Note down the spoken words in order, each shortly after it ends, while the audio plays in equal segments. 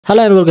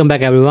Hello and welcome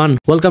back everyone.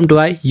 Welcome to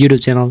our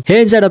YouTube channel.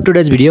 Here inside of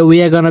today's video,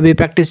 we are gonna be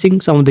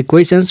practicing some of the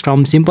questions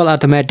from simple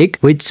arithmetic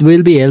which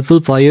will be helpful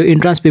for your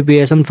entrance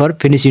preparation for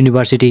Finnish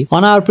University.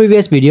 On our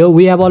previous video,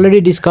 we have already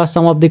discussed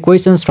some of the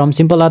questions from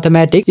simple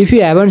arithmetic. If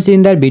you haven't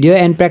seen that video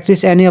and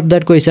practice any of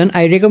that question,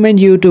 I recommend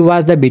you to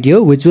watch the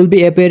video which will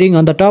be appearing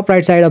on the top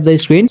right side of the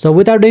screen. So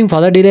without doing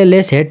further delay,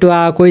 let's head to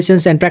our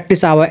questions and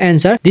practice our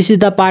answer. This is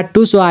the part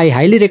 2, so I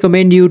highly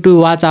recommend you to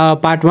watch our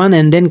part 1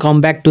 and then come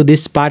back to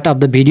this part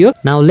of the video.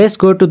 Now let's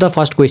go to the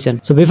first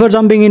question. So before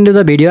jumping into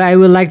the video, I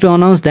would like to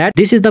announce that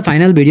this is the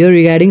final video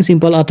regarding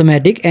simple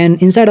arithmetic, and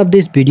inside of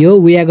this video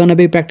we are gonna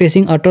be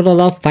practicing a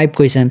total of 5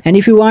 questions. And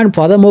if you want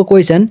further more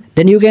questions,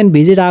 then you can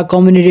visit our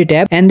community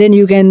tab and then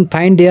you can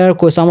find there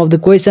some of the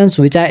questions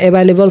which are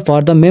available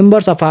for the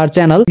members of our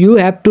channel. You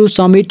have to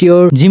submit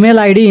your Gmail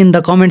ID in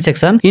the comment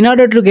section in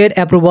order to get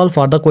approval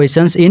for the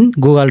questions in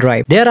Google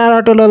Drive. There are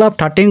a total of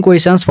 13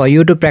 questions for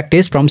you to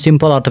practice from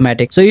simple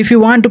arithmetic. So if you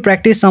want to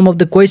practice some of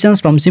the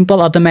questions from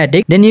simple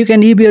arithmetic, then you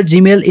can leave your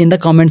Gmail in the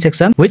comment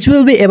section, which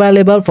will be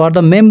available for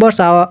the members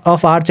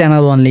of our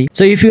channel only.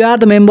 So if you are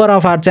the member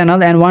of our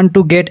channel and want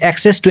to get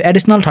access to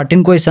additional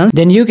 13 questions,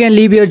 then you can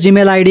leave your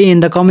Gmail ID in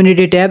the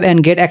community tab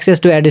and get access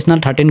to additional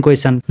 13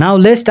 questions. Now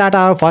let's start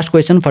our first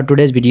question for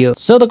today's video.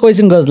 So the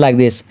question goes like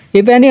this: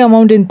 if any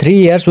amount in 3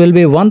 years will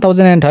be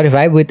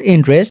 1035 with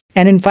interest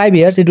and in 5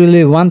 years it will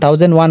be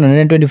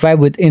 1125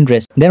 with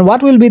interest, then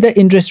what will be the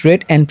interest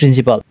rate and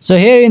principal? So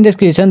here in this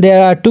question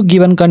there are two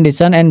given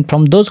conditions, and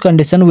from those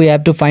conditions we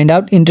have to find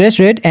out interest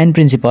rate and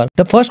principal.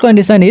 The first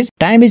condition is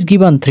time is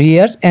given 3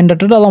 years and the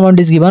total amount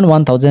is given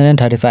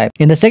 1035.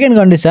 In the second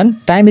condition,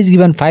 time is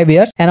given 5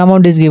 years and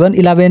amount is given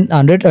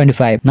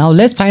 1125. Now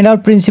let's find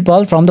out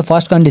principal from the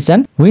first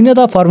condition. We know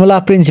the formula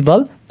of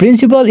principal.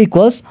 Principal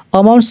equals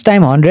amounts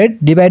time 100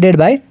 divided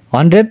by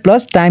 100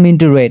 plus time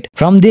into rate.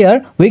 From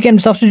there, we can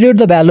substitute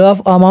the value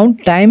of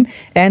amount, time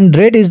and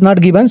rate is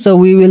not given, so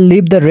we will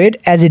leave the rate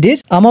as it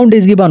is. Amount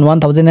is given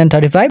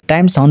 1035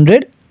 times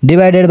 100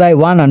 divided by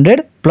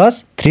 100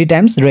 plus 3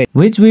 times rate,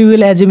 which we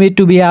will assume it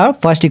to be our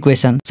first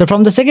equation. So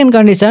from the second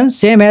condition,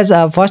 same as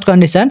our first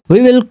condition,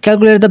 we will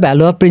calculate the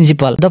value of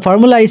principal. The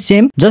formula is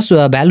same, just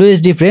value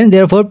is different.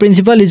 Therefore,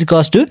 principal is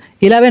equals to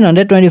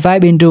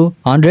 1125 into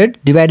 100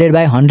 divided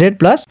by 100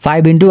 plus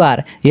 5 into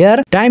r.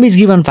 Here time is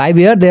given 5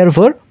 years,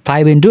 therefore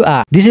 5 into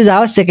r. This is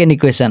our second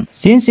equation.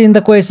 Since in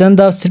the question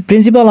the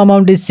principal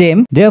amount is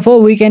same,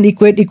 therefore we can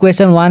equate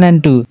equation 1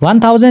 and 2.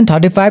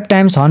 1035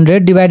 times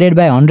 100 divided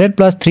by 100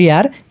 plus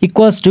 3r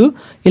equals to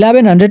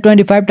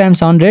 1125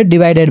 times 100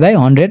 divided by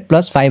 100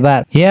 plus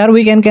 5r. Here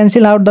we can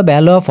cancel out the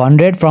value of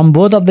 100 from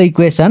both of the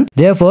equation.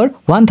 Therefore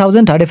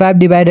 1035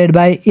 divided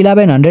by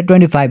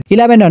 1125.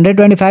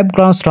 1125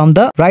 comes from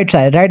the right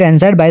hand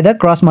side by the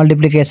cross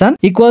multiplication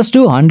equals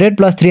to 100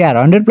 plus 3r.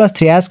 100 plus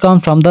 3r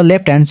comes from the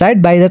left hand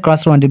side by the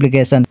cross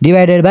multiplication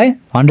divided by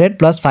 100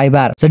 plus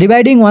 5r. So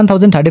dividing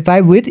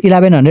 1035 with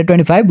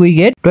 1125, we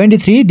get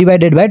 23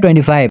 divided by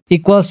 25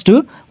 equals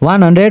to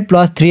 100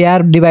 plus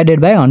 3r divided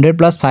by 100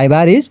 plus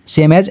 5r is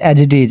same as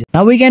it is.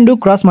 Now we can do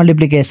cross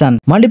multiplication.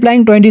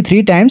 Multiplying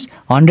 23 times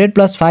 100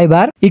 plus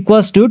 5r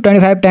equals to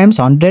 25 times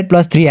 100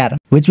 plus 3r,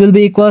 which will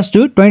be equals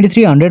to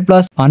 2300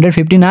 plus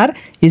 115r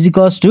is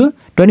equals to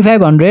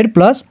 2500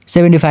 plus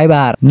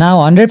 75r. Now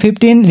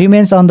 115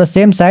 remains on the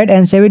same side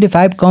and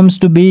 75 comes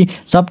to be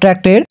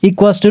subtracted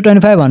equals to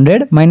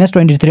 2500 minus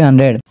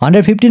 2300.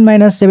 115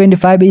 minus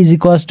 75 is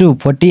equals to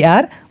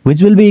 40r,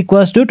 which will be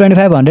equals to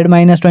 2500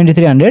 minus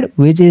 2300,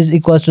 which is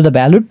equals to the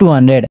value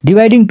 200.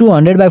 Dividing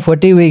 200 by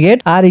 40, we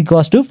get r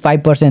equals to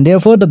 5%.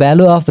 Therefore the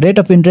value of rate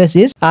of interest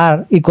is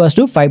r equals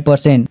to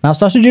 5%. Now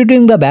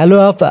substituting the value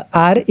of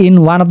r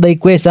in one of the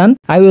equation,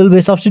 I will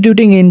be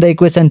substituting in the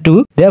equation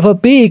 2. Therefore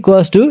p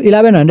equals to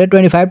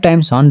 1125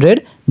 times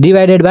 100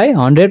 divided by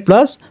 100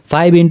 plus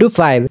 5 into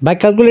 5. By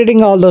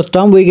calculating all those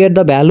terms, we get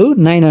the value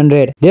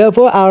 900.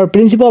 Therefore our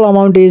principal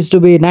amount is to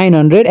be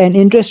 900 and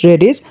interest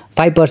rate is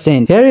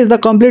 5%. Here is the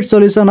complete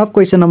solution of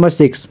question number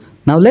 6.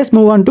 Now let's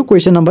move on to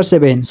question number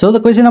 7. So the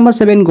question number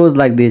 7 goes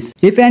like this: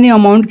 if any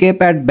amount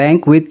kept at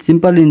bank with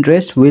simple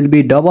interest will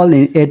be double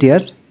in 8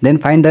 years, then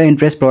find the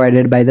interest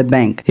provided by the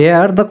bank.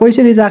 Here the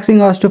question is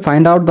asking us to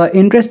find out the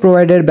interest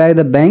provided by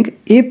the bank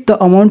if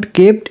the amount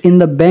kept in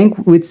the bank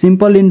with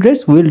simple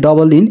interest will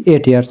double in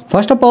 8 years.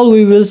 First of all,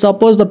 we will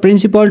suppose the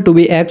principal to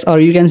be x, or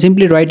you can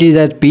simply write it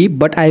as p,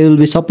 but I will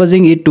be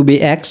supposing it to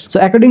be x. So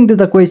according to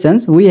the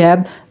questions, we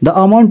have the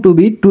amount to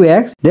be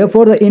 2x.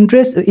 Therefore the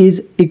interest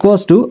is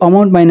equals to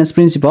amount minus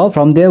principal.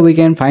 From there we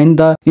can find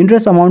the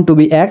interest amount to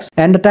be x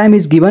and the time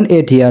is given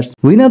 8 years.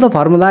 We know the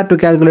formula to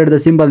calculate the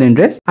simple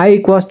interest. I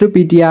equals to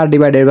PTR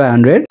divided by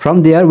 100.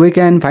 From there we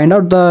can find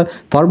out the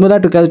formula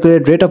to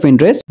calculate rate of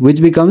interest,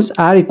 which becomes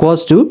r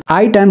equals to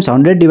I times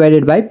 100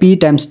 divided by p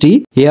times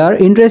t. Here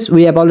interest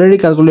we have already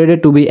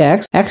calculated to be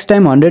x. X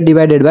times 100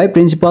 divided by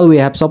principal we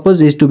have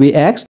supposed is to be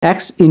x.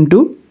 X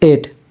into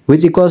 8.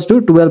 which equals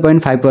to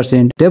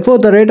 12.5%. Therefore,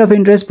 the rate of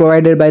interest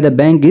provided by the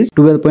bank is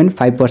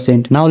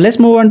 12.5%. Now let's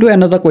move on to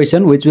another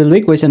question, which will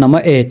be question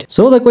number 8.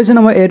 So the question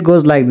number 8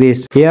 goes like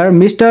this. Here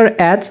Mr.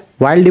 H,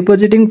 while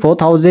depositing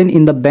 4,000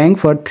 in the bank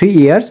for 3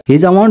 years,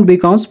 his amount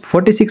becomes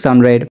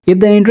 4,600. If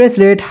the interest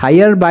rate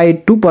higher by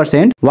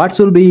 2%, what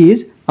should be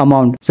his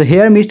amount? So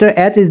here Mr.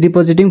 H is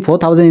depositing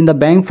 4,000 in the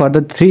bank for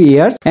the 3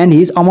 years and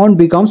his amount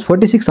becomes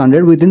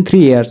 4,600 within 3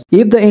 years.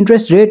 If the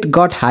interest rate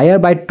got higher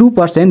by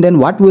 2%, then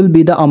what will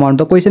be the amount?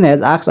 The question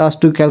has asked us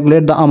to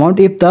calculate the amount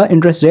if the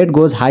interest rate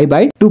goes high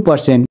by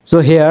 2%.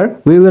 So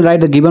here we will write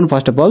the given.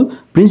 First of all,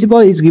 principal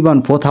is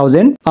given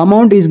 4,000,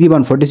 amount is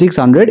given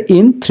 4,600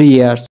 in 3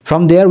 years.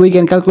 From there we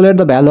can calculate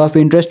the value of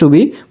interest to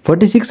be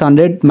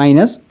 4,600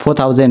 minus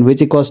 4,000,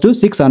 which equals to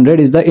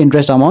 600 is the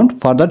interest amount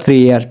for the 3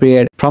 years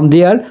period. From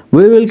there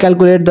we will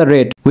calculate the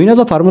rate. We know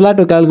the formula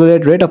to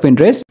calculate rate of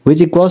interest,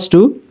 which equals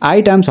to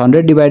I times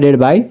 100 divided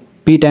by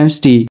P times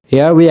T.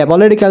 Here we have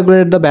already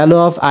calculated the value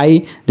of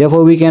I,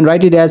 therefore we can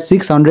write it as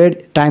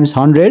 600 times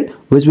 100,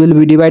 which will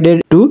be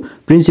divided to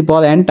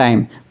principal and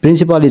time.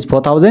 Principal is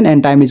 4,000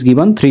 and time is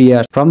given 3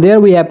 years. From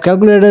there we have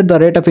calculated the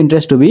rate of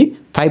interest to be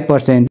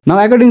 5%. Now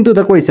according to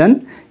the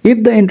question,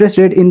 if the interest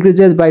rate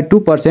increases by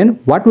 2%,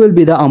 what will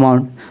be the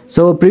amount?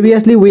 So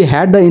previously we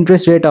had the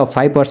interest rate of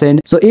 5%.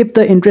 So if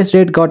the interest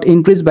rate got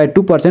increased by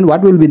 2%,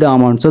 what will be the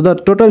amount? So the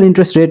total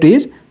interest rate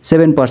is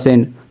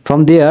 7%.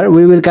 From there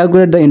we will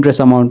calculate the interest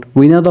amount.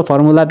 We know the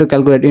formula to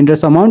calculate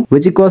interest amount,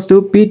 which equals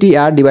to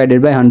PTR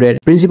divided by 100.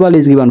 Principal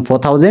is given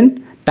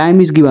 4,000, time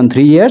is given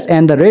 3 years,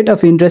 and the rate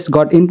of interest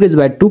got increased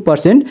by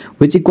 2%,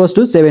 which equals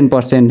to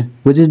 7%,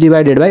 which is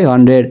divided by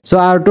 100. So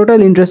our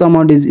total interest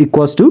amount is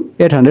equals to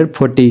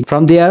 840.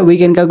 From there we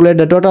can calculate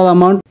the total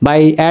amount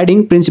by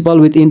adding principal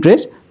with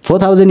interest.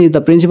 4,000 is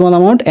the principal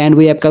amount and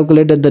we have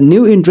calculated the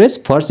new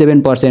interest for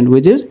 7%,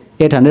 which is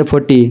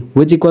 840,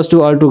 which equals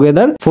to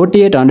altogether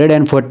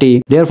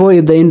 4,840. Therefore,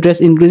 if the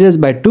interest increases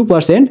by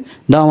 2%,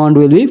 the amount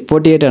will be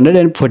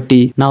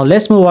 4,840. Now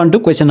let's move on to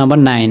question number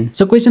 9.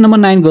 So question number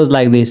 9 goes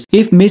like this.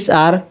 If Miss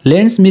R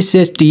lends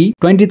Mrs. T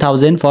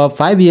 20,000 for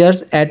 5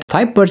 years at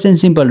 5%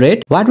 simple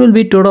rate, what will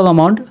be total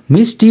amount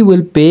Miss T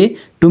will pay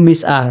to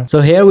Miss R?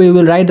 So here we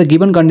will write the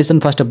given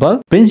condition first of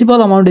all.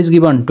 Principal amount is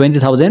given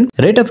 20,000,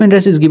 rate of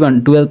interest is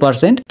given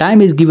 12%,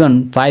 time is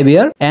given 5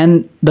 years,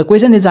 and the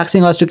question is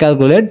asking us to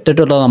calculate the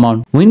total amount.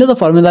 We know the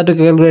formula to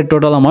calculate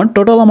total amount.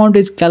 Total amount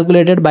is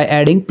calculated by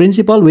adding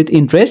principal with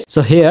interest.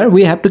 So here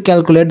we have to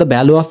calculate the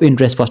value of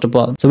interest first of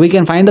all. So we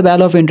can find the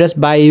value of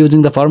interest by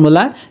using the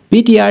formula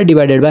PTR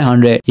divided by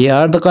 100.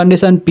 Here the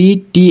condition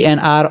P, T and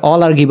R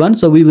all are given.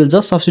 So we will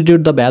just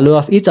substitute the value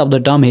of each of the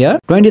term here.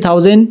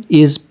 20,000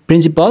 is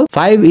principal,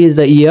 5 is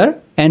the year,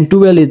 and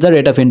 12 is the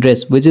rate of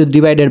interest, which is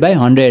divided by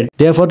 100.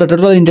 Therefore, the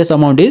total interest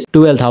amount is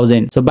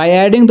 12,000. So by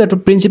adding the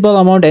principal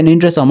amount and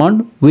interest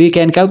amount, we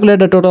can calculate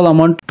the total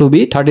amount to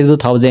be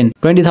 32,000.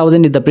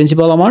 20,000 is the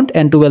principal amount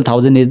and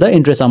 12,000 is the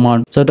interest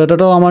amount. So the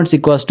total amount is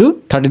equals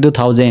to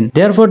 32,000.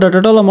 Therefore, the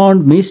total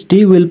amount Miss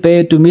T will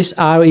pay to Miss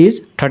R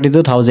is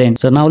 32,000.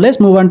 So now let's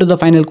move on to the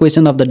final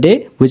question of the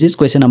day, which is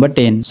question number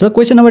 10. So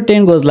question number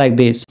 10 goes like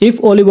this.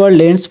 If Oliver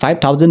lends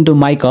 5,000 to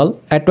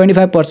Michael at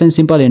 25%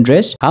 simple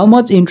interest, how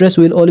much interest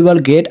will Oliver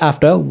get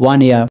after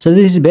 1 year? So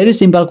this is very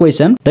simple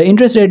question. The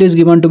interest rate is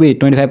given to be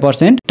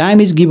 25%, time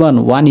is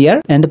given 1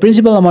 year, and the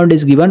principal amount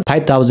is given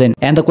 5,000.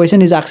 And the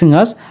question is asking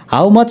us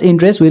how much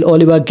interest will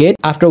Oliver get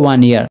after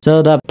 1 year.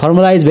 So the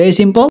formula is very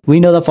simple.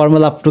 We know the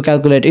formula to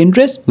calculate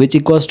interest, which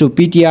equals to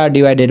PTR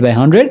divided by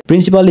 100.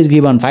 Principal is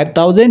given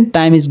 5,000,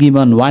 time is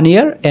given 1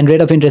 year, and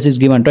rate of interest is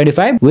given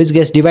 25, which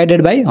gets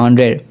divided by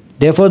 100.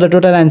 Therefore, the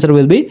total answer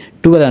will be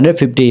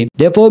 1250.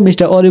 Therefore,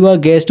 Mr. Oliver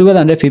gets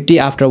 1250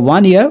 after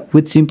 1 year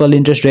with simple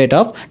interest rate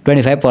of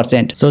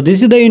 25%. So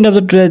this is the end of the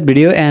today's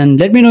video, and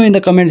let me know in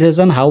the comment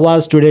section how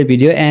was today's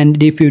video,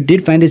 and if you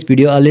did find this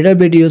video a little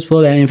bit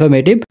useful and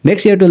informative, make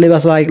sure to leave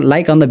us a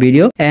like on the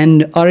video.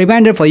 And a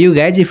reminder for you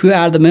guys, if you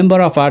are the member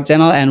of our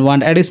channel and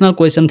want additional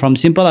question from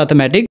Simple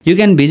Arithmetic, you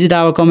can visit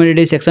our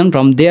community section.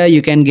 From there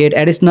you can get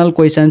additional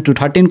questions to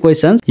 13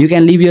 questions. You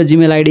can leave your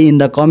Gmail ID in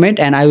the comment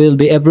and I will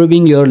be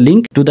approving your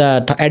link to the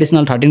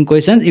additional 13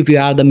 questions if you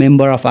are the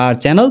member of our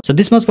channel. So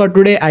this much for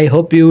today. I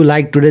hope you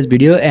liked today's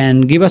video,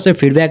 and give us a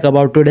feedback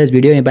about today's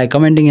video by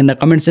commenting in the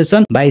comment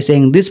section by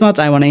saying this much.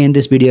 I want to end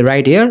this video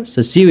right here.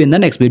 So see you in the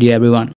next video, everyone.